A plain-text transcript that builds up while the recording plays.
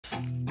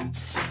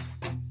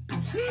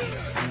I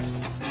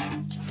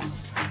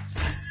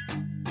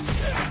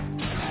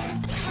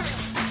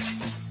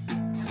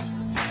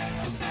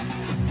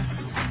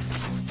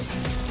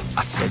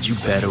said you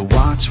better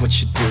watch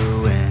what you're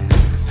doing,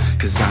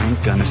 'cause I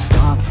ain't gonna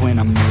stop when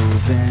I'm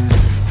moving.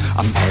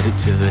 I'm headed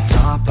to the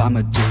top,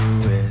 I'ma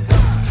do it.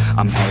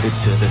 I'm headed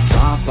to the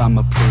top,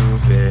 I'ma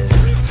prove it.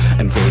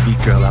 And baby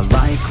girl, I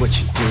like what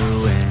you're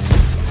doing.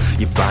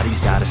 Your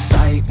body's out of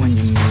sight when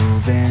you're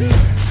moving.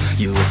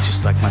 You look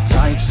just like my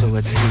type, so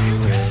let's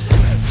do it.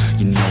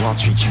 You know I'll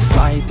treat you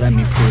right, let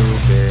me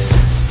prove it.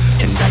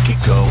 And I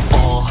could go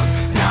all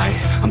night,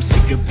 I'm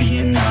sick of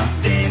being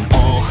nothing.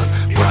 All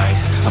right,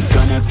 I'm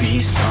gonna be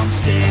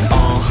something.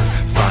 I'll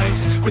fight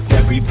with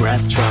every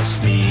breath,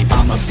 trust me.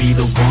 I'ma be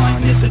the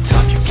one at the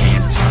top, you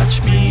can't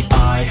touch me.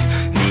 I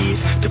need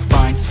to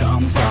find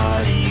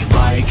somebody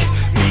like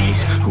me,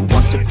 who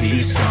wants to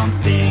be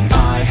something.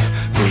 I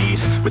bleed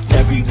with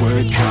every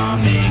word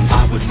coming.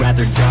 I would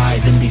rather die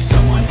than be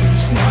someone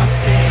who's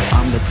nothing.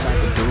 I'm the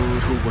type of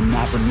dude who will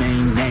not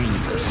remain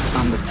nameless.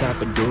 I'm the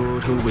type of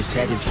dude who is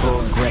headed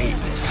for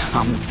greatness.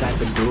 I'm the type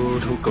of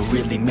dude who could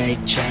really make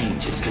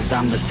changes, 'cause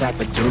I'm the type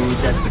of dude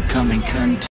that's becoming content.